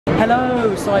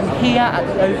Hello, so I'm here at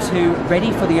the O2, ready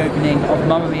for the opening of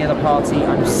Mamma Mia the Party.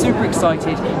 I'm super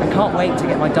excited and can't wait to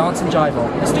get my dance and jive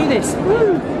on. Let's do this!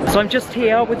 Woo! So I'm just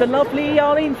here with the lovely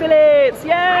Arlene Phillips.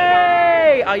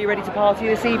 Yay! Are you ready to party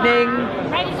this evening?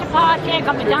 Ready to party, I've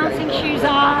got my dancing shoes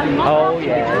on. Oh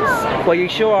yes. Well, you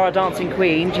sure are a dancing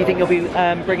queen. Do you think you'll be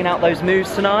bringing out those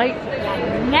moves tonight?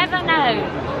 Never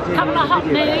know. Couple of hot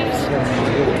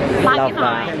moves. Love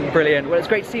that. Brilliant. Well, it's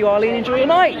great to see you, Arlene. Enjoy your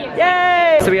night.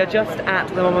 Yay! So we are just at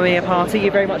the Mamma Mia party.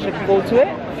 You're very much looking forward to it?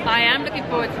 I am looking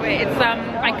forward to it. It's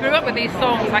I grew up with these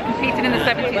songs. I competed in the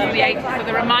 70s and the 80s, so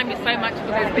they remind me so much of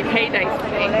those big heydays for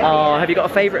me. Oh, have you got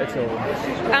a favourite at all?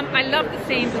 I love the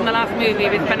scenes from the last movie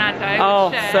with Fernando.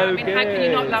 Oh, Cher. so I mean, good. how can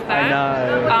you not love that? I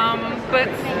know. But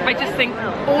I just think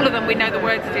all of them we know the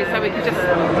words to, so we can just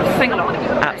sing along.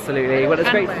 Absolutely. Well, it's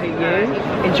great to meet you.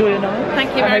 Enjoy your night. Thank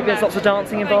you very much. I hope there's lots of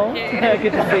dancing involved.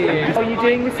 Good to see you. How are you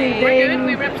doing this evening? We're good.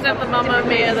 We represent the Mamma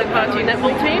Mia the Party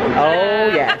netball team.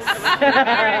 Oh, yes.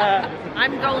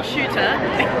 I'm goal shooter,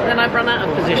 then I've run out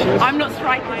of positions. I'm not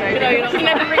striker though. No, you're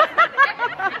not.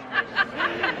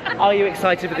 Are you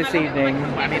excited for this evening?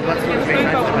 I mean, what's the excited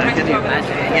about? Can you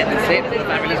imagine? Yeah, that's it. The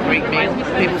family's great meal.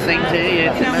 People sing to you.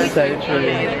 It's so true.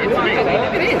 It's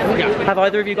amazing. Have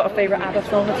either of you got a favourite ABBA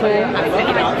song at all?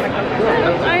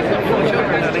 I've got 4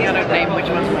 children. I think I don't name which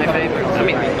one's my favourite. I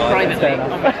mean, privately.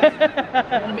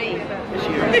 Me.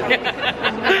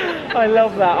 I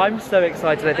love that. I'm so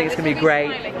excited. I think it's going to be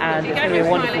great, and it's going to be a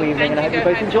wonderful evening, and I hope you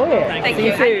both enjoy it. See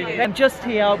you soon. I'm just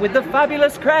here with the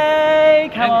fabulous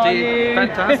Craig. How are you?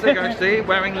 Fantastic, actually.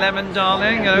 Wearing lemon,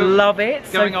 darling. Love it.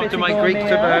 Going off to my Greek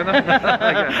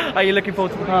taverna. Are you looking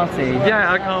forward to the party?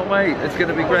 Yeah, I can't wait. It's going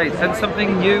to be great. And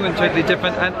something new and totally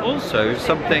different, and also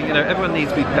something, you know, everyone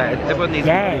needs to be fed, everyone needs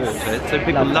to be watered, so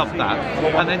people love that.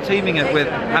 And then teaming it with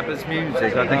ABBA's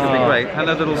music, I think will be great. And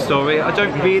a little story. I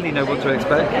don't really know what to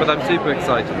expect, but I'm super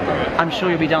excited about it. I'm sure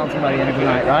you'll be dancing by the end of the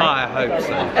night, right? I hope so.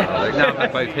 Now I've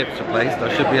had both hips replaced,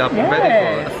 I should be up and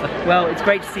ready for it. Well, it's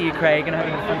great to see you, Craig, and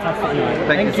having a fantastic night.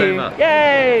 Thank you so much.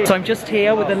 Yay! So I'm just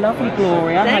here with the lovely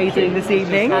Gloria. How are you doing this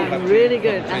evening? I'm really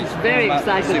good and very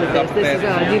excited with this. This is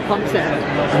our new concept.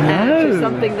 It's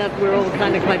something that we're all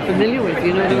kind of quite familiar with,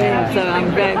 you know what I mean? So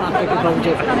I'm very much looking forward to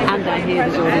it. And I hear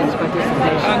there's audience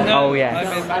participation. Oh,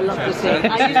 yes. I love to sing.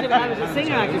 I was a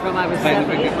singer actually from I was 7.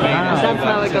 That's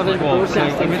how I got into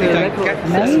broadcasting through the record.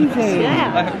 Amazing.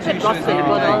 Yeah. Lots of it,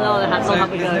 but all the hats, I'll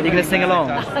have a go. You're going to sing along?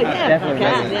 Yeah, definitely.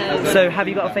 I can, yeah. So have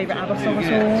you got a favourite ABBA song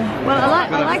at all? Well, I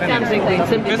like dancing things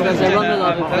simply because I run a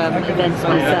lot of events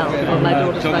myself for my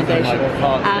daughter's foundation.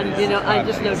 And, you know, I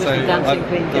just noticed the dancing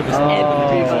queen gets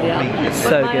everybody up. It's but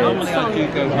so my good. own song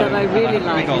that I really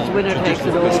like is Winner Takes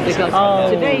It All, because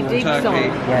it's a very deep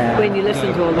song when you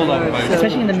listen to all the words. So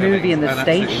especially in the movie and the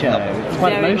stage show. It's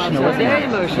quite emotional, isn't it? Very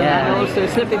emotional, and also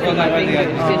slipping through my fingers,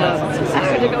 you know.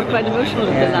 I really got quite emotional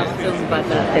at the last film about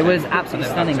that. It was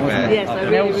absolutely stunning, wasn't it? Yes, I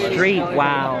really, Meryl Streep, enjoyed it.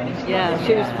 wow. Yeah,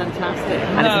 she was fantastic.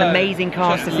 And it's an amazing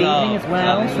cast this evening as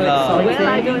well, so exciting. Well,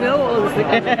 I don't know all the things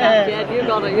like that yet. You've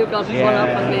got to one up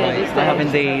on me at this stage. I have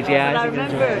indeed, yeah. But I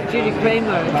remember Judy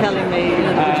Kramer telling me, you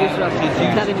know, the producer of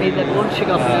it, telling me that once she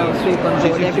got Meryl Streep on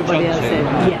board, everybody else said,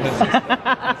 yes.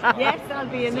 Yes, I'll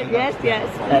be in it. Yes, yes.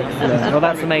 Excellent. Well,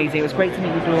 that's amazing. It was great to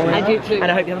meet you, Gloria. And you too.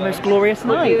 And I hope you have the most glorious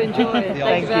night. Hope you enjoy it.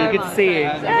 Thank you. Good to see you.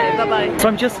 Okay, bye-bye. So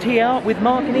I'm just here with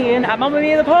Mark and Ian at Mamma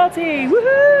Mia the Party.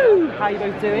 Woohoo! How are you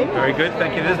both doing? Very good,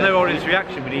 thank you. There's no audience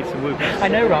reaction, we need some whoop. I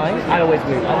know, right? I always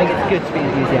whoop. I think it's good to be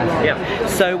enthusiastic. Yeah.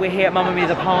 So we're here at Mamma Mia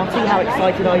the Party. How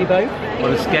excited are you both?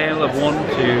 On a scale of 1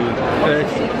 to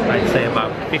 30, I'd say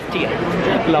about 50.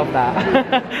 Love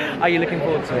that. Are you looking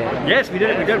forward to it? Yes, we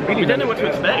don't know what to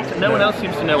expect. No one else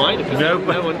seems to know either. No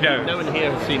one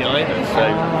here has seen it either. So,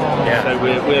 so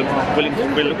we're willing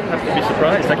to have to be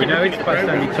surprised. Like, we know it's by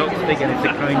Sandi Toksvig and it's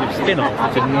a kind of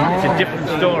spin-off. It's a different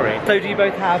story. So do you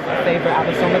both have a favourite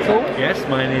ABBA song at all? Yes,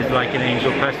 mine is Like an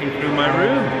Angel Passing Through My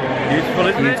Room. Beautiful,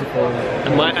 isn't it?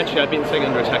 And actually, I've been saying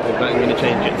Under Attack, but I'm going to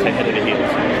change it to Head of the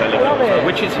Heels,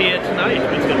 which is here tonight.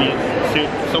 It's going to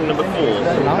be song number 4.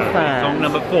 Love that. Song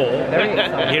number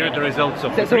 4. Here are the results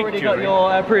of So it's already got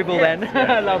your approval then.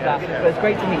 I love that. But it's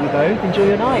great to meet you both. Enjoy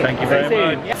your night. Thank you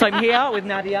very much. So I'm here with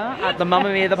Nadia at the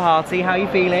Mamma Mia the Party. How are you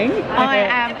feeling? I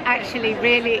am actually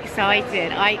really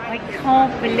excited. I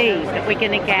can't believe that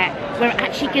we're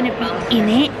actually going to be in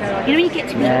it. You know, you get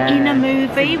to be in a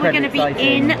movie. We're going to be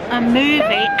in a movie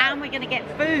and we're going to get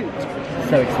food.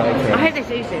 So exciting. I hope there's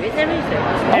uzu. Is there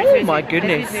uzu? Oh my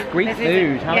goodness. Greek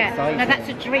food. How exciting. No, that's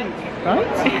a drink. Right?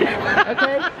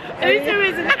 Okay. Uzu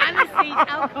is an aniseed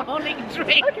alcoholic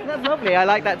drink. Okay, that's lovely. I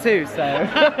like that too, so.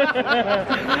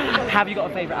 Have you got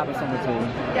a favourite ABBA song at all?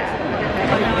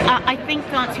 I think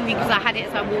Dancing Queen, because I had it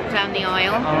as I walked down the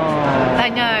aisle. Oh, I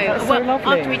know. that's Well, so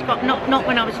lovely. after we'd got, not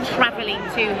when I was travelling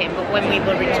to him, but when we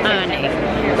were returning,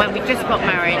 when we just got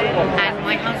married, and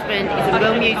my husband is a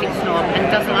real music snob and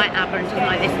doesn't like ABBA and doesn't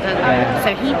like this,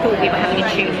 so he thought we were having a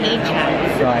tune he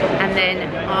chose, and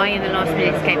then I, in the last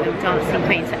minutes, gave them Dancing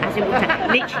Queen. So as he walked out,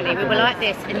 literally, we were like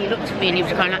this, and he looked at me and he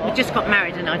was kind of like, we just got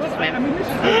married, and I just went,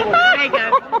 there you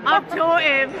go, I've taught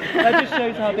him. That just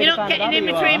shows how big You're a not fan getting of in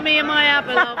ABBA between you me and my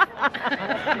ABBA love.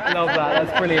 Love that,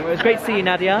 that's brilliant. It was great to see you,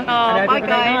 Nadia. Oh, bye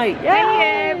Night.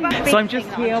 guys. Thank you. So I'm just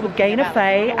here with Gaynor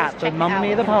Faye at the Mamma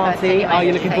Mia the Party. Are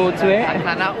you looking forward to it? I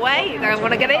cannot wait. I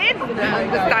want to get in.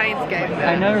 The Steins game.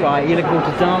 I know, right? Are you looking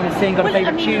forward to dancing? Got a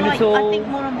favourite tune at all? I think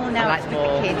more and more now Like it's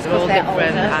more, with the kids we're all because they're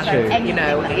different, older. and you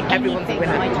know, everyone's a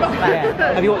winner.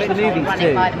 Yeah. Have you watched the movies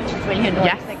too? Which is really annoying.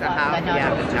 Yes, I have.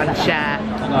 Yeah, and Cher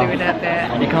doing her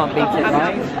bit. You can't beat it,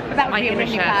 right? That My would be English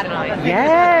really hair bad. tonight.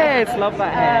 Yes, love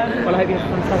that hair. Well, I hope you have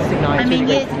a fantastic night. I mean,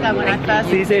 Really years great. ago when I first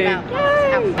See you soon.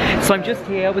 about So I'm just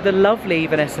here with the lovely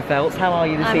Vanessa Feltz. How are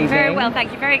you this evening? Very well,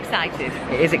 thank you. Very excited.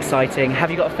 It is exciting.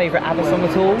 Have you got a favourite ABBA song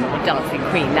at all? Dancing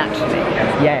Queen, naturally.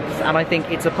 Yes, and I think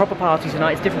it's a proper party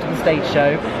tonight. It's different to the stage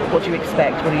show. What do you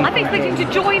expect? What are you I'm expecting thinking?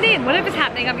 to join in. Whatever's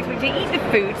happening, I'm expecting to eat the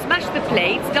food, smash the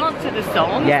plates, dance to the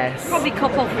song. Yes. Probably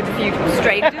cop off with a few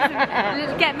strangers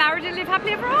and get married and live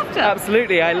happily ever after.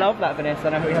 Absolutely, I love that, Vanessa.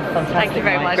 I hope you have a fantastic Thank you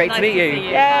very night. much. Great Nice to meet to you. see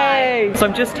you. Yay! So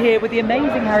I'm just here with the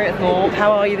amazing Harriet Thorpe.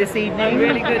 How are you this evening? I'm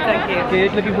really good, thank you.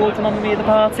 Good. Looking forward to Mamma Mia the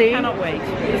Party. Cannot wait.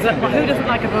 Who doesn't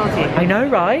like a party? I know,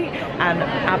 right? And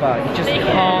ABBA, you just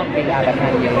can't beat ABBA,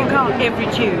 can you? You can't every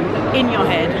tune in your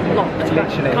head, locked.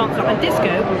 Literally. Can't stop. And disco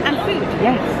and food.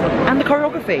 Yes, and the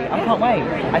choreography. I can't wait.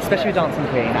 Especially with Dancing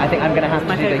Queen. I think I'm going to have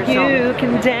to do the You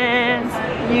can dance,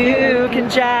 you can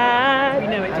jive. We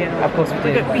know it, dear. Of course we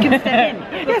do. We can step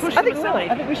in. Yes, Push I think them we will. aside.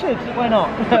 I think we should. Why not?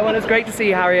 Well, it's great to see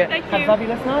you, Harriet. Thank Have a you.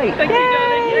 fabulous night. Thank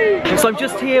you, darling. So I'm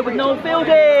just here with Noel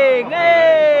Fielding.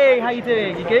 Hey, how you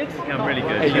doing? You good? I'm really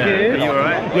good. Are you good? Are you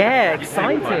alright? Yeah,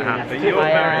 excited. quite happy. You're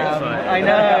I very am. excited. I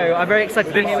know. I'm very excited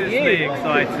to be This here is with me you.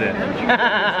 excited.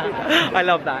 I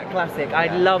love that, classic.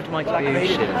 I loved my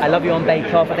debut. I love you on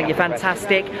Bake Off. I think you're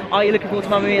fantastic. Are you looking forward to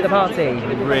Mamma Mia the Party?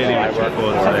 Really looking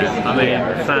forward to it. I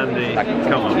mean, Sandi,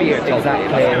 come on. Exactly.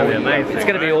 It's going to be amazing. It's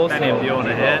going to be awesome. Benny and Björn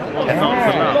are here. What's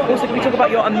not to love? Also, can we talk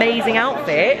about your amazing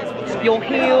outfit? Your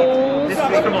heels. This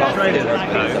is from Australia,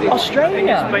 this coat.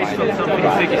 Australia. It's based on something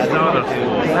Ziggy Stardust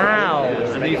wore. Wow.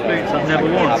 And these boots I've never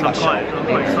worn, so I'm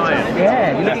quite excited.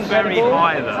 Yeah, you look It's very incredible.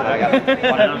 high though.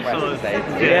 And I'm sort of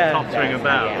tottering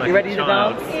about. Like You ready a to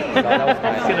child.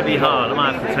 dance? It's going to be hard. I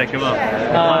might have to take them off.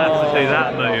 I might have to do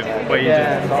that move where you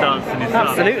just dance in your stuff.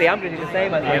 Absolutely, I'm going to do the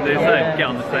same. I You think. can do the same. Get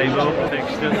on the table,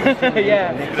 fixtures.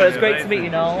 Yeah, so it's great to meet you,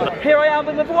 Noel. Here I am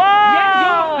in the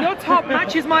wow! Yeah, your top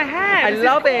matches my hair. I This is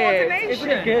love it. coordination. Isn't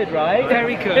it good, right?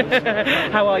 Very good.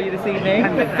 How are you this evening?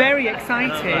 I'm very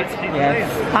excited.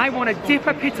 Yes. I want to dip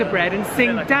a pita bread and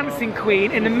sing Dancing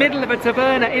Queen in the middle of a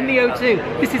taverna in the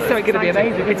O2. This is so It's going to be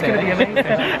amazing. It's going to be amazing.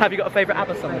 Have you got a favourite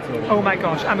ABBA song at all? Oh my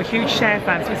gosh, I'm a huge Cher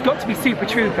fan, so it's got to be Super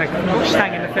Trooper, which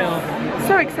sang in the film.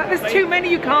 So excited. There's too many,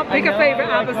 you can't pick a favourite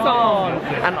ABBA song.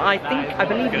 And I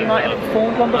believe you might have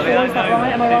performed one before, is that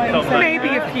right? Am I right in saying?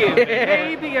 Maybe a few.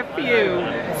 Maybe a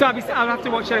few. So I'll have to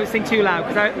watch those sing too loud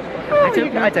because I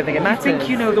don't think it matters. You think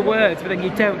you know the words, but then you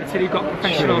don't until you've got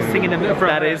professionals singing them.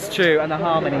 That is true, and the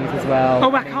harmonies as well.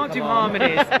 Oh, I can't do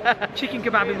harmonies. Chicken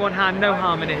kebab in one hand, no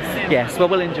harmonies. Yes, well,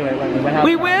 we'll enjoy it, won't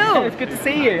we? We will. It's good to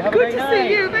see you. Have a Good great to night.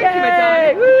 see you. Thank Yay! you, my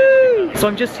darling. Woo! So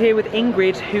I'm just here with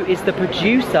Ingrid, who is the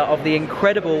producer of the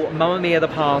incredible Mamma Mia the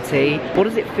Party. What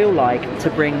does it feel like to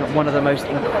bring one of the most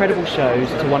incredible shows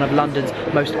to one of London's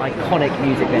most iconic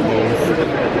music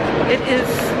venues?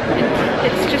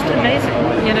 It's just amazing.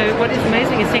 You know, what is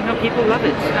amazing is seeing how people love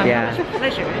it and Yeah. how much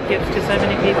pleasure it gives to so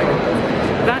many people.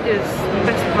 That is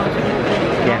the best part of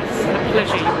it. Yes. The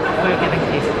pleasure we're giving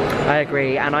people. I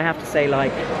agree, and I have to say,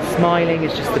 like, smiling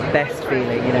is just the best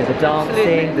feeling. You know, the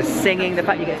dancing, the singing, the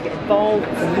fact you get to get involved,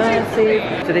 it's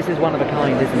immersive. So this is one of a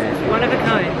kind, isn't it? One of a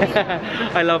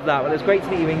kind. I love that. Well, it's great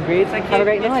to meet you, Ingrid. Thank you. Have a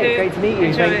great You night. too. Great to meet you.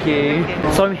 Enjoy. Thank you. Thank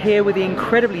you. So I'm here with the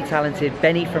incredibly talented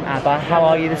Benny from ABBA. How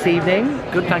are you this evening?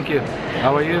 Good, thank you.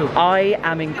 How are you? I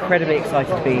am incredibly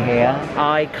excited to be here.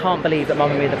 I can't believe that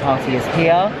Mamma Mia the Party is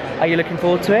here. Are you looking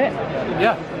forward to it?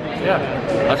 Yeah.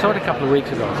 I saw it a couple of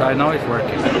weeks ago, so I know it's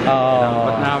working. Oh.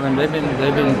 But now they've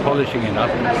been polishing it up.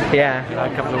 Yeah.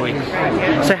 A couple of weeks.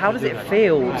 So how does it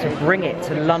feel to bring it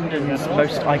to London's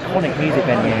most iconic music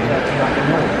venue?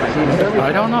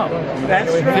 I don't know. It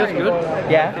feels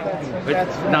good. Yeah?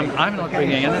 I'm not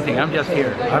bringing anything. I'm just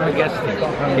here. I'm a guest here.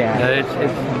 Yeah. This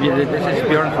is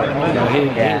Björn.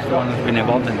 He's the one who's been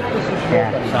involved in this.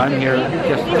 Yeah. So I'm here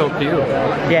just to talk to you.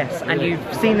 Yes. And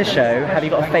you've seen the show. Have you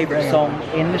got a favourite song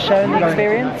in the show and the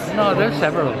experience? No, there's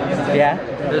several. Yeah.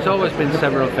 There's always been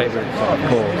several favourites. Of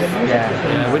course.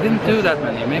 Yeah. We didn't do that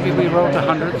many. Maybe we wrote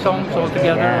 100 songs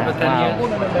altogether over 10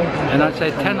 years. And I'd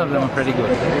say 10 of them are pretty good.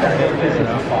 You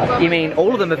know? You mean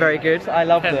all of them are very good? I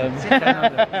love them. 10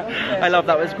 of them. I love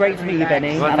that. It was great to meet you,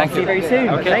 Benny. Well, and I'll see you very soon.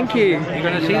 Okay. Thank you. You're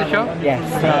going to see the show? Yes,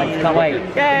 tonight. Can't wait.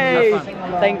 Yay!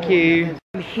 Thank you.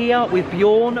 I'm here with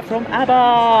Björn from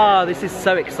ABBA. This is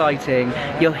so exciting.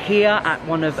 You're here at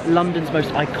one of London's most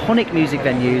iconic music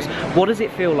venues. What does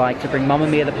it feel like to bring Mamma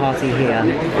Mia the Party here?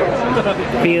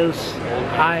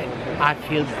 I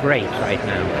feel great right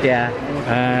now. Yeah.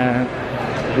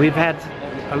 We've had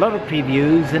a lot of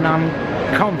previews, and I'm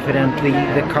confident the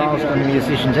cast and the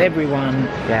musicians, everyone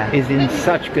is in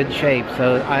such good shape.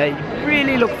 So I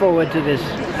really look forward to this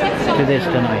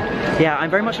tonight. Yeah, I'm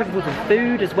very much looking forward to the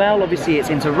food as well. Obviously, it's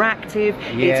interactive.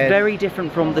 Yes. It's very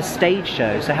different from the stage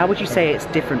show. So how would you say it's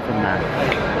different from that?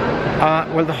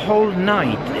 Well, the whole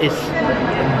night is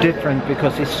different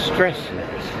because it's stressless.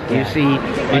 You see,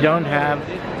 you don't have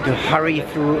to hurry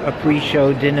through a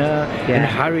pre-show dinner and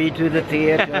hurry to the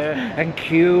theater and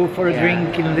queue for a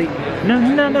drink in the... No,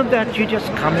 none of that. You just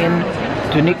come in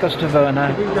to Nikos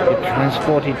Taverna, you're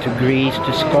transported to Greece,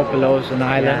 to Skopelos, an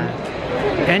island,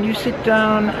 and you sit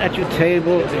down at your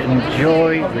table,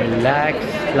 enjoy, relax,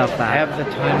 love that, have the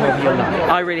time of your life.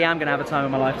 I really am going to have a time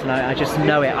of my life tonight. I just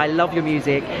know it. I love your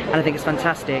music and I think it's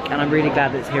fantastic, and I'm really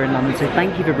glad that it's here in London, so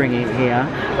thank you for bringing it here.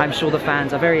 I'm sure the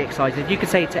fans are very excited. If you could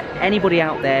say to anybody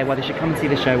out there why they should come and see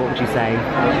the show, what would you say?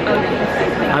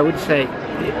 I would say,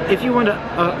 if you want a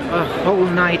whole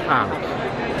night out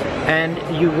and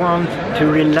you want to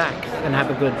relax and have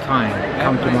a good time,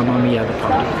 come to Mamma Mia the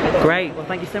Party. Great. Well,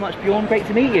 thank you so much, Björn. Great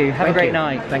to meet you. Have a great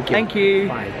night. Thank you. Thank you.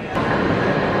 Bye.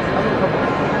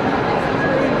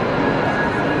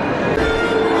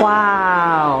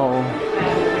 Wow.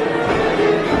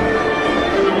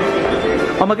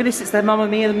 Oh my goodness, it's their Mamma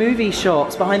Mia the movie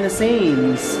shots behind the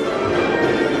scenes.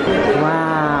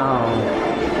 Wow.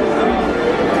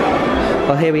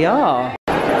 Well, here we are.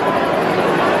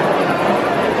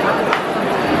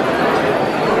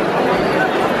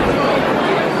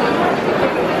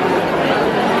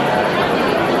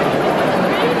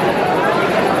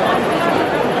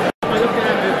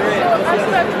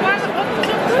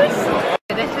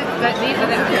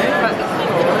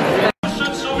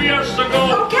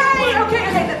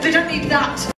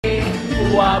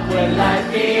 What will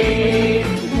life be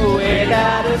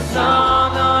without a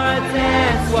song or a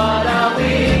dance? What are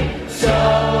we? So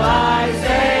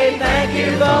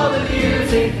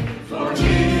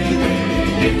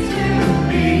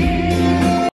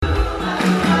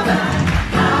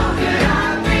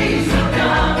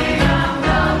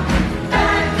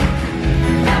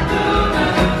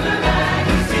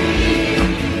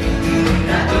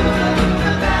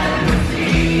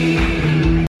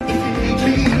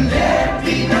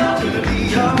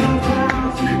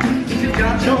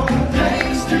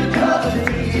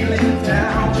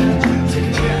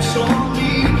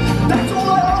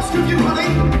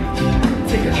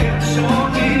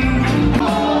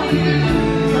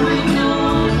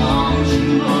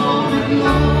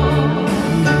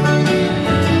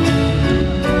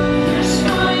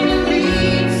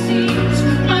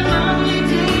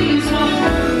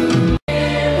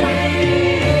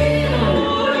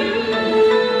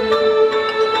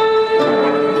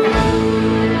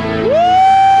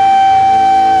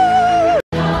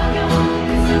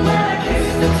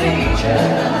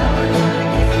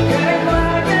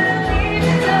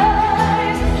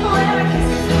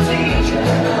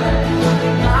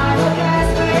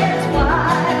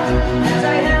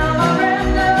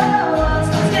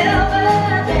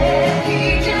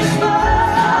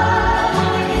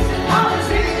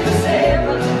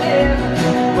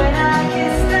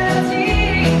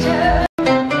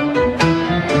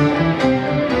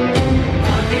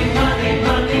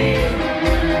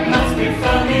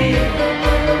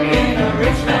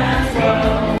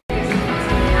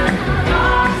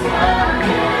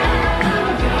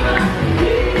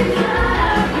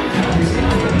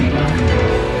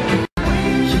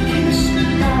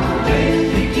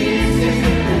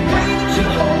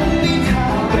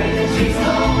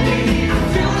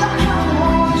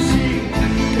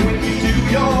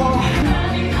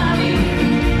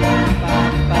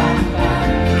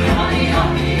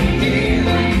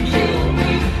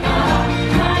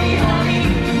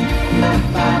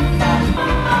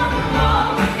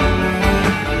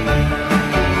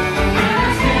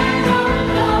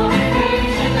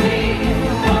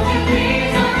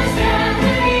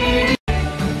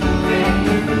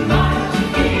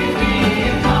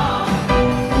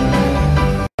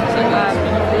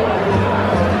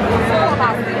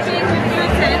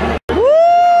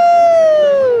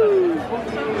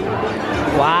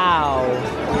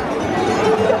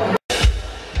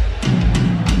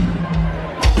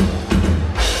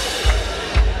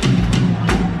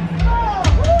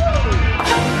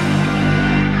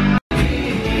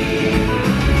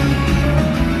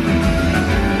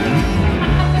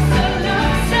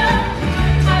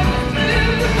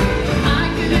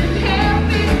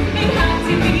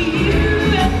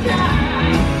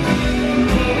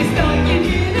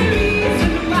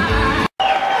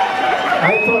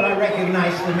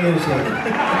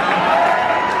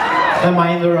Am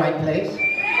I in the right place?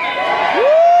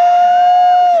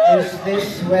 Is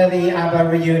this where the ABBA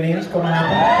reunion is going to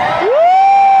happen?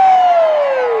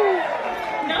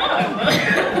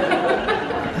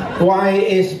 No! Why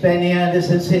is Benny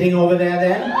Andersson sitting over there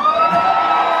then?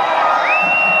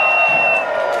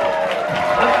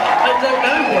 I don't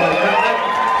know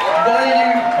why are you...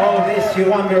 Oh, this, you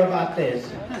wonder about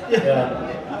this? Yeah.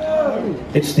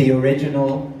 It's the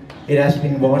original. It has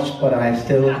been washed, but I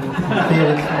still feel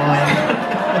it's mine.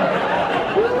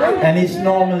 And it's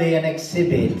normally an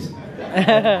exhibit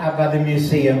at the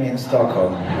museum in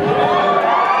Stockholm. The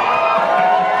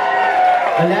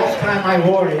last time I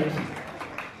wore it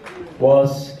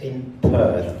was in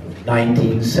Perth,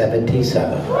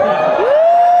 1977.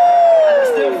 And it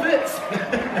still fits.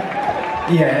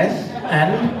 Yes,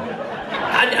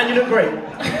 and you look great.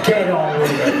 Get on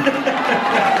with it.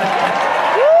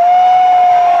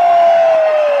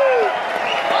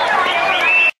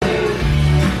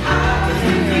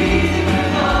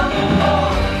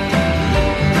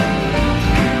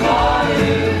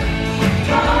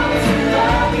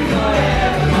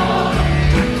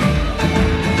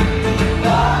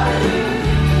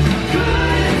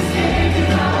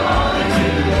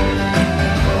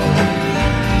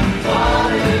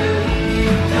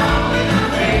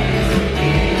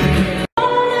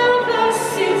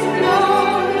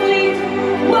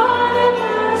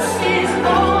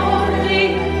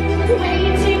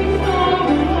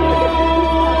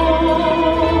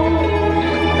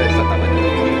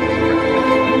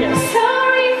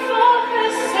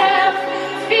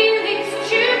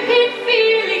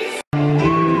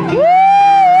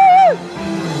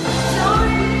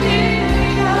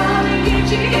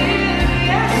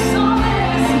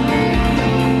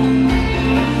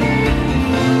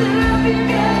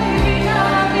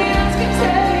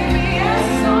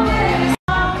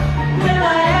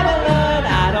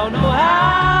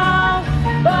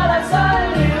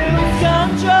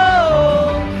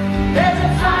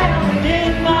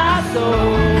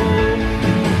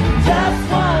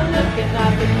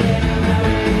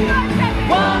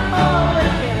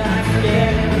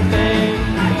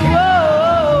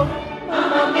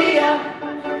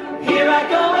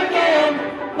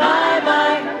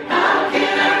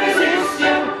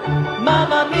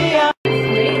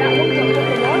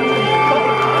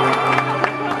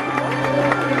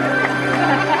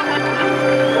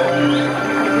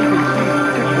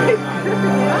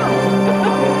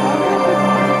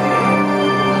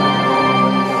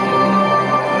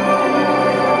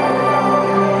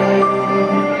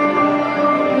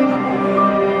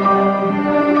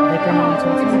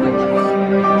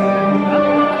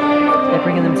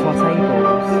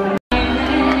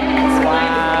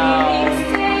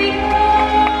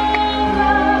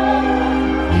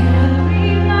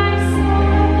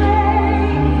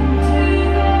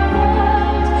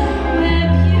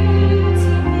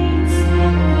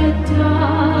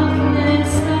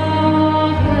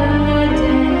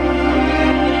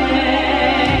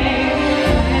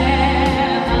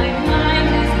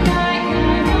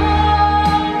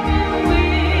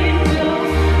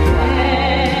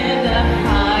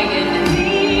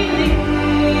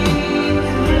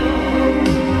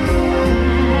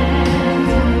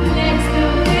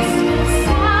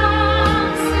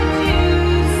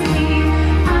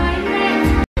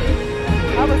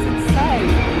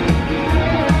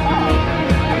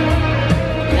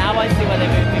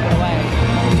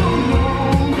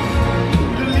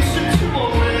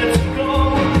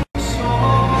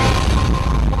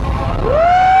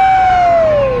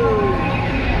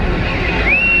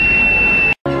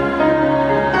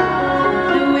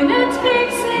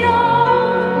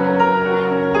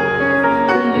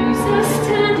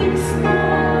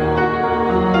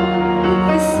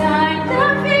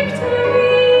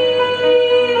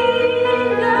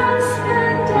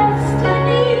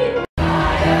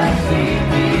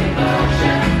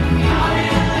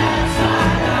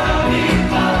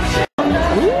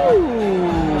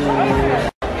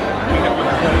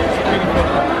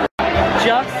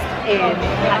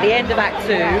 Of Act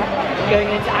 2, going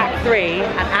into Act 3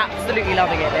 and absolutely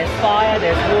loving it. There's fire,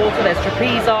 there's water, there's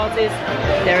trapeze artists,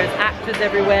 there is actors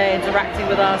everywhere interacting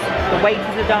with us, the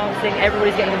waiters are dancing,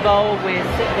 everybody's getting involved, we're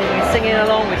singing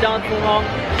along, we're dancing along.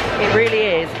 It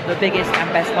really is the biggest and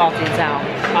best party in town.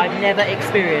 I've never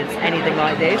experienced anything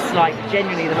like this, like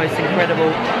genuinely the most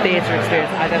incredible theatre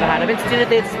experience I've ever had. I've been to dinner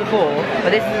theatres before,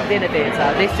 but this is a dinner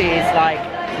theatre. This is like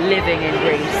living in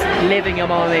Greece, living your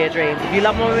Mamma Mia dreams. If you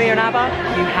love Mamma Mia and ABBA,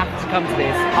 you have to come to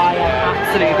this. I am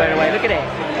absolutely blown away. Look at it.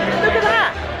 Look at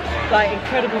that. like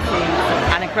incredible scenes,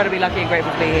 and incredibly lucky and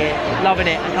grateful to be here. Loving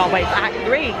it, and can't wait for Act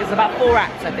 3, because it's about 4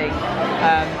 acts, I think.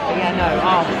 But yeah, no,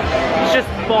 it's just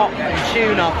bop and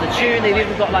tune after tune. They've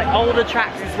even got like older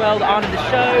tracks as well that aren't in the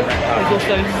show. There's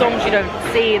also songs you don't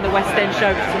see in the West End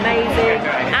show, which is amazing,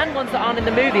 and ones that aren't in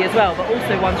the movie as well, but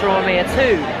also ones are on here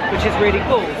too, which is really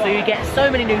cool. So you get so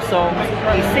many new songs,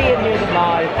 you see and hear them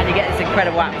live, and you get this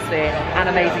incredible atmosphere and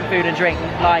amazing food and drink.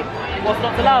 Like, what's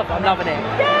not to love? I'm loving it.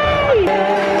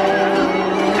 Yay!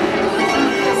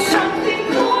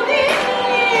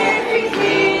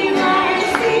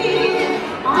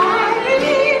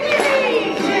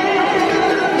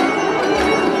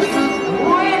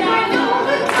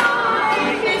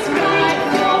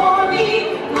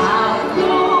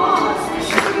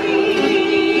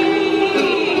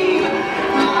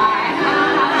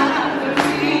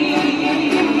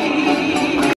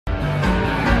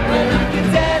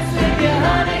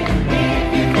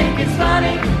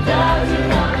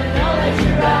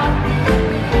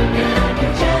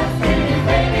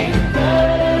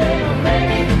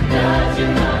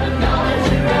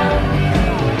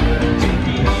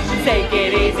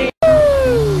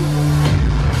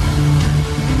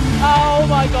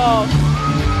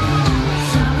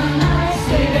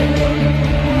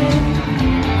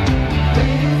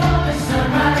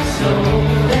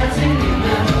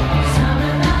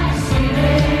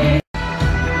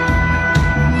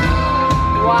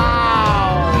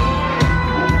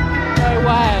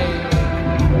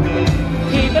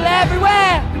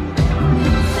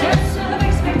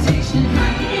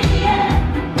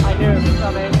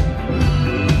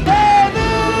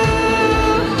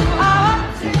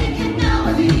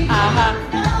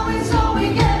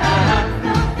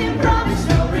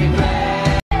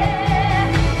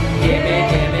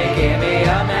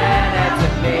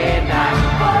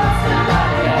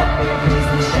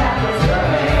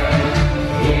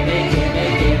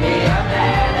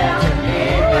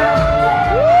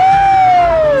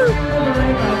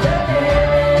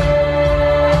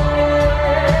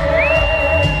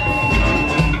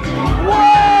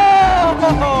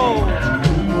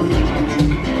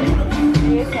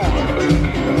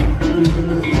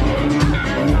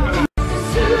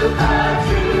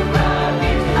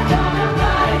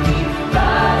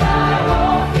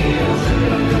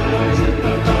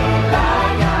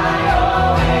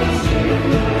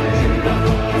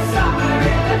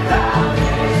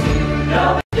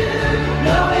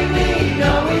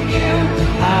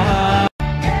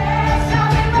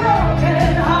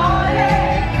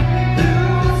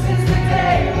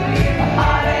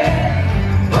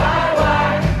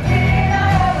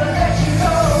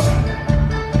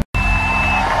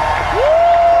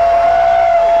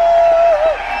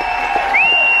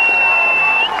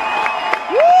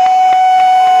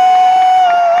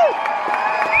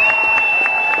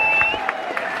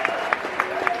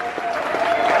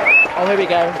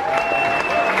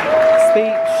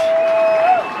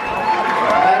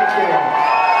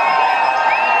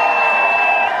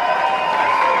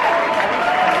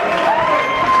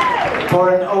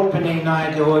 For an opening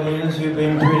night audience, you've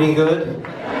been pretty good.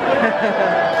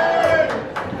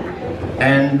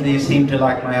 And you seem to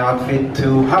like my outfit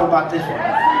too. How about this one?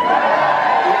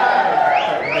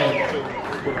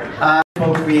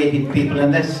 Creative people,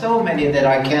 and there's so many that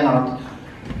I cannot,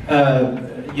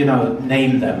 you know,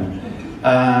 name them.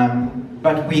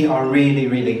 But we are really,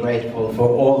 really grateful for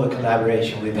all the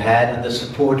collaboration we've had and the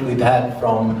support we've had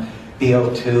from the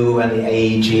O2 and the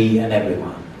AEG and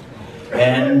everyone.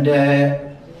 And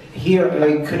here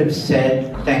I could have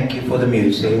said thank you for the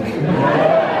music,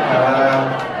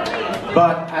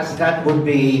 but as that would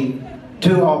be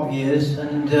too obvious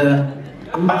and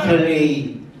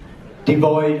utterly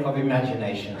devoid of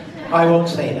imagination, I won't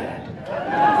say that,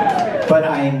 but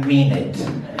I mean it.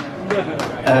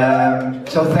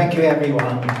 So thank you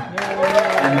everyone.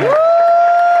 And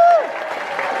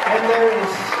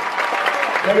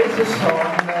there is a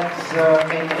song that's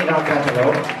in our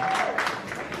catalogue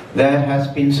that has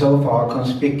been so far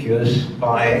conspicuous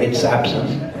by its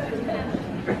absence.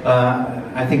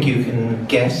 I think you can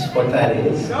guess what that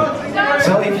is.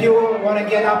 So if you want to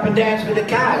get up and dance with the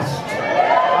cast,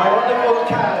 our wonderful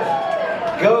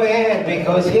cast, go ahead,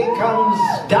 because here comes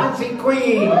Dancing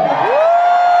Queen.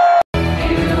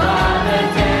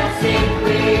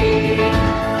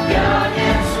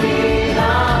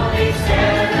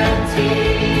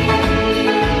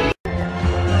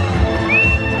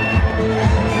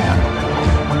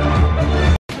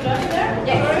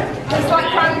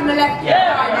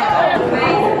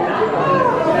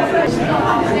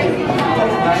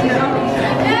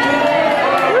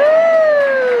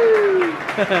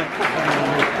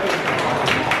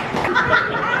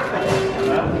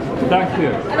 Thank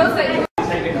you.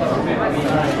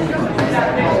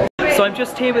 So I'm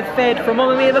just here with Fed from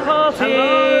Mamma Mia the Party.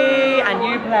 Hello. And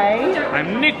you play?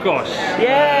 I'm Nikos.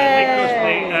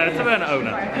 Yay! Nikos, the taverna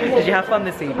owner. Did you have fun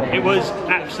this evening? It was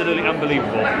absolutely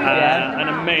unbelievable. An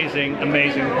amazing,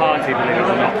 amazing party, believe it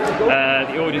or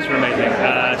not. The audience were amazing.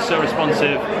 So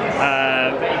responsive.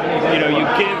 You know, you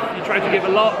try to give a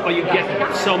lot, but you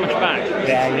get so much back.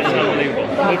 Yeah, it's unbelievable.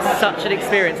 It's such an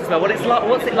experience as well.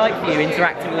 What's it like for you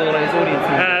interacting with all those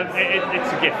audiences?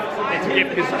 It's a gift. It's a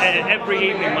gift because every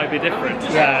evening might be different,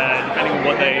 depending on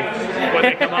what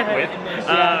they come up with.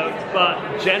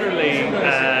 But generally,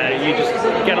 you just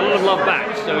get a lot of love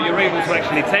back, so you're able to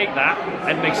actually take that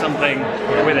and make something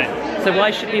with it. So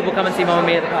why should people come and see Mamma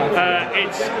Mia the Party?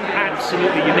 It's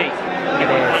absolutely unique. You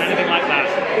can't find anything like that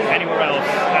anywhere else.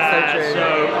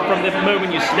 So from the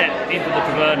moment you step into the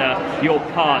taverna, you're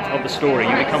part of the story.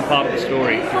 You become part of the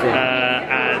story.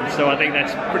 And so I think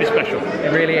that's pretty special.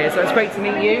 It really is. So it's great to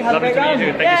meet you. Have Lovely a great to meet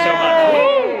you. run. Thank you so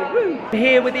much. Woo!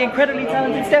 Here with the incredibly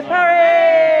talented Steph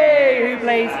Parry, who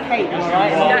plays Kate, am I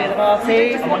right? Mamma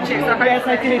Mia the Party. Yes,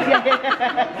 I did.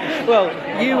 Yeah. Well,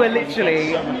 you were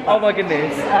literally, oh my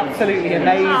goodness, absolutely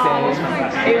amazing.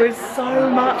 It was so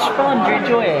much fun. Do you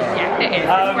enjoy it? Yeah, it is.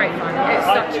 It's great fun. It's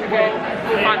such a good,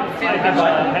 fun, feel-good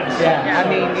show. Yeah, I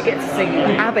mean, you get to sing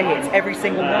ABBA hits every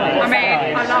single night. I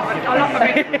mean, I love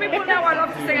it. People know I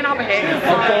love to sing an ABBA hit.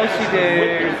 Of course you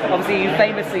do. Obviously, you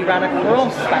famously ran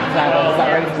across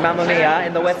that road to Mamma Mia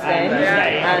in the West End,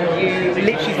 and you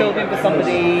literally filled in for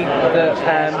somebody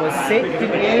that was sick,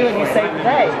 didn't you? And you saved the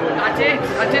day.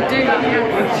 I did do that.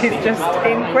 Which is just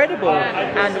incredible.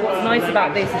 And what's nice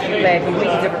about this is you play a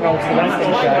completely different role to the West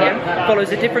End show.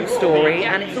 Follows a different story,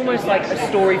 and it's almost like a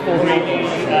story for the audience.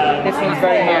 This one's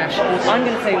very much, I'm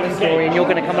going to tell you the story and you're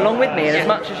going to come along with me. And as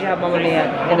much as you have Mamma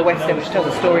Mia in the West End, which tells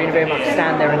a story and very much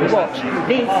stand there and watch,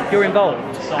 this, you're involved.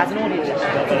 As an audience, you're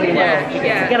involved. You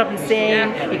get to get up and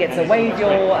sing, you get to wave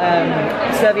your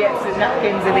serviettes and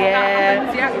napkins in the air,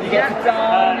 you get to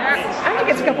dance, and you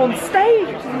get to go up on stage,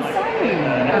 which is insane.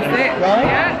 That's it. Right?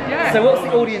 Yeah. So what's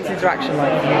the audience interaction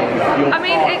like for you? I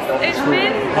mean, it's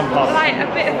been like a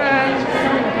bit of a,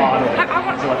 I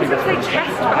was going to say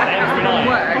test, but I think that's the wrong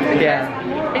word.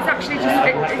 It's actually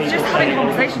just having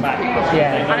conversations with people.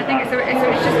 And I think it's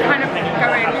just kind of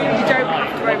going, you don't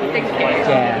have to overthink it,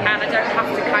 and I don't have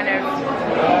to kind of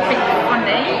be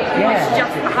funny. It's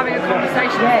just having a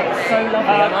conversation. It's so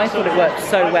lovely, and I thought it worked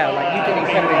so well. Like, you did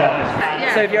incredibly well.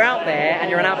 So if you're out there and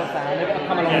you're an ABBA fan, you've got to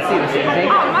come along and see this sort of thing.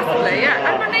 Oh, massively,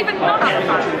 and even non-ABBA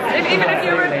fans. Even if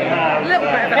you're a little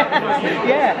bit of ABBA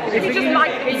fan. If you just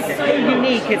like it. It's so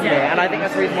unique, isn't it? And I think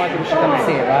that's the reason why people should come and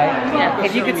see it, right?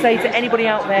 If you could say to anybody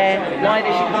out there why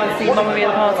they should come and see Mamma Mia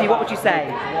the Party, what would you say?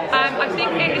 I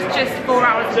think it is just 4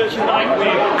 hours of joy,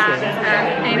 and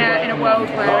in a world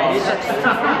where it's just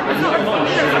not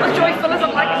as joyful as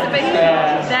I'd like it to be,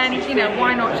 then, you know,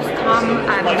 why not just come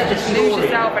and just lose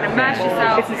yourself and immerse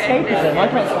yourself. It's escapism, I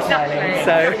can't stop smiling.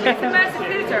 So it's immersive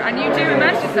theatre, and you do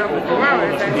immerse yourself for 4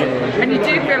 hours, and you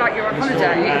do feel like you're on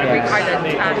holiday in a Greek island,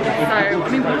 and so, I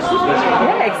mean,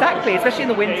 yeah, exactly, especially in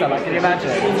the winter, like, can you imagine?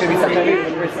 It's going to be such a week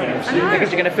for Christmas, because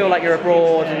you're going to feel like you're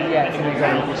abroad, and it's going to be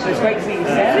great. So it's great to see you,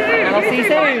 Steph, and I'll see you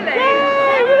soon.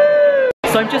 Yay, woo!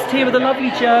 So I'm just here with the lovely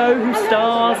Jo, who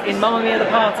stars in Mamma Mia the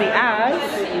Party as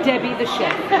Debbie the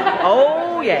chef.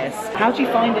 Oh yes. How do you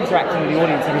find interacting with the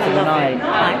audience every single night?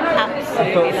 I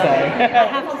absolutely love it. I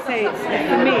have to say,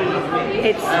 for me,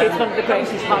 it's one of the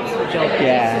greatest parts of the job.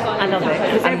 I love it,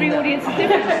 because every audience is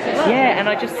different. Yeah, and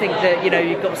I just think that, you know,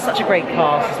 you've got such a great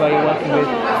cast as well. You're working with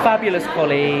fabulous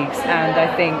colleagues, and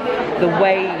I think the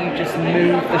way you just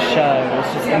move the show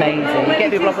is just amazing. You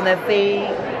get people up on their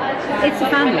feet. It's a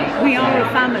family. We are a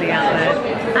family out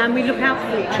there, and we look out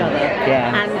for each other.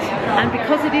 And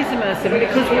because it is immersive, and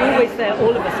because we're always there, all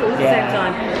of us, all at the same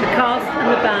time, the cast and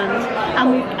the band,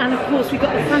 and of course we've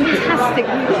got the fantastic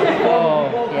who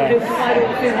provide all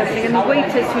the food and everything, and the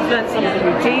waiters who've learned some of the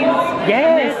routines.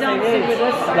 Yes, they're dancing with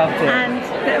us. Loved it. And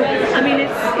I mean,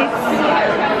 it's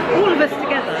all of us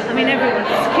together. I mean, everyone,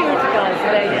 the security guys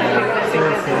are there.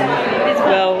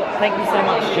 Well, thank you so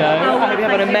much, Jo. I hope you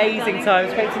have an amazing time.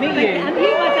 It's great to meet you. And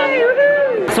you, my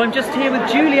darling. So I'm just here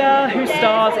with Julia, who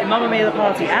stars in Mamma Mia the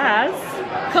Party as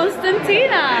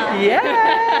Konstantina.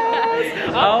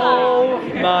 Yes. Oh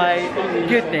my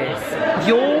goodness.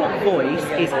 Your voice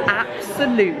is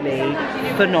absolutely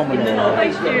phenomenal.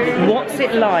 Thank you. What's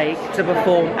it like to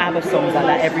perform ABBA songs like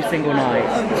that every single night?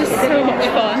 Just so much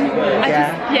fun.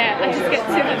 I just get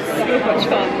to have so much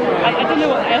fun. I don't know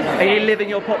what else to Are say. you living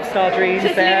your pop star dreams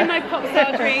Just there? living my pop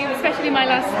star dream, especially my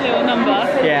last little number.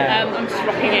 Yeah. I'm just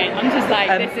rocking it. I'm just like,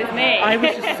 this is me. I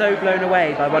was just so blown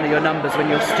away by one of your numbers when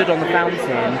you're stood on the fountain.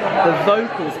 The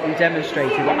vocals that you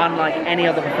demonstrated were unlike any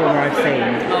other performer I've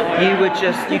seen.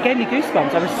 You gave me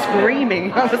goosebumps. I was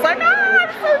screaming. I was like,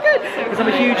 it's so good. Because I'm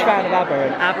a huge fan of ABBA,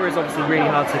 and ABBA is obviously really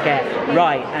hard to get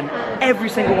right, and every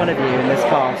single one of you in this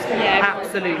cast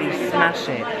absolutely smash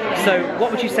it. So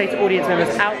what would you say to audience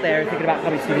members out there thinking about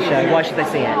coming to see the show? Why should they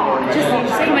see it? Just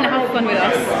come and have fun with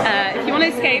us. If you want to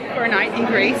escape for a night in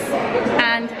Greece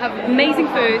and have amazing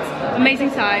food,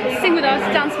 amazing time, sing with us,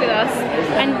 dance with us,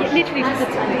 and literally just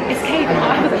escape and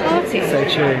have a party. So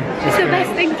true. It's the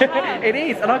best thing to have. It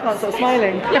is, and I can't stop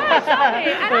smiling. Yeah,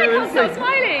 exactly. And I can't stop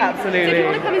smiling. Absolutely. So if you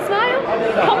want to come and smile,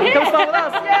 come here. Come smile with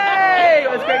us. Yay!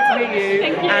 It was great to meet you.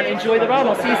 Thank you. And enjoy the run.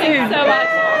 I'll see you soon. Thanks so much.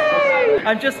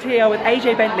 I'm just here with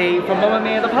AJ Bentley from Mamma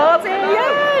Mia the Party,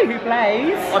 yay! Who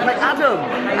plays? I play Adam,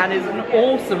 and is an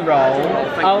awesome role.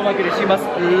 Oh my goodness, you must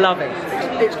love it.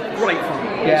 It's great fun.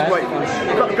 Yeah. It's great fun.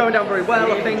 It's got going down very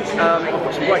well, I think. I've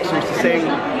got some great songs to sing.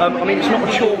 I mean, it's not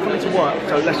a chore coming to work,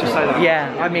 so let's just say that.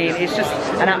 Yeah, I mean, it's just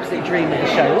an absolute dream of the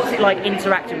show. What's it like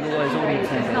interacting with all those audience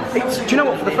members? Do you know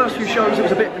what? For the first few shows, it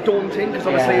was a bit daunting because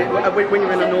obviously, when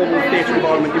you're in a normal theatre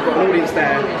environment, you've got an audience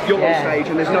there, you're on stage,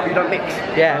 and you don't mix.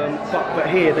 Yeah. But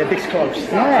here, they're this close.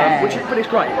 Yeah. But it's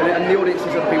great, and the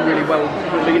audiences have been really well,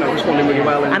 responding really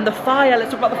well. And the fire.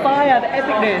 Let's talk about the fire, the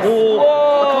epicness. Oh,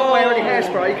 I can't wear any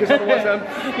hairspray because otherwise,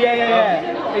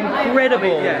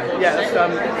 incredible. I mean,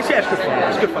 it's good fun.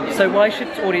 It's good fun. So why should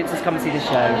audiences come and see this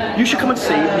show? You should come and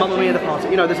see Mamma Mia the Party.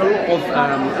 You know, there's a lot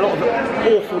of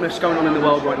awfulness going on in the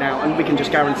world right now, and we can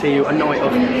just guarantee you a night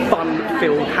of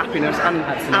fun-filled happiness and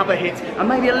ABBA hits, and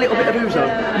maybe a little bit of Ouzo.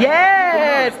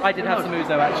 Yes, I did have some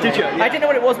Ouzo actually. Did you? Yeah. I didn't know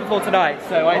what it was before tonight,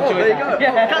 so I enjoyed there that. you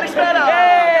go. Yeah. Kalispera!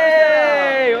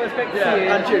 Yay! Well, it's great to see you.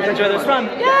 And you. Enjoy this run.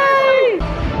 Yay!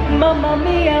 Mamma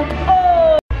Mia!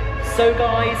 Oh! So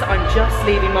guys, I'm just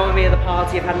leaving Mamma Mia the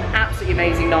Party. I've had an absolutely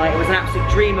amazing night. It was an absolute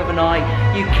dream of a night.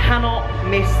 You cannot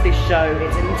miss this show.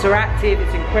 It's interactive,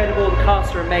 it's incredible, the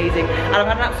cast are amazing, and I've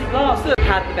had an absolute blast. Look,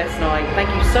 had the best night. Thank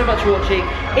you so much for watching.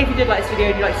 If you did like this video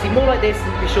and you'd like to see more like this,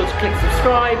 then be sure to click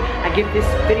subscribe and give this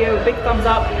video a big thumbs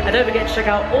up. And don't forget to check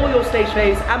out all your stage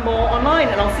faves and more online,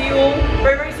 and I'll see you all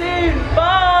very, very soon.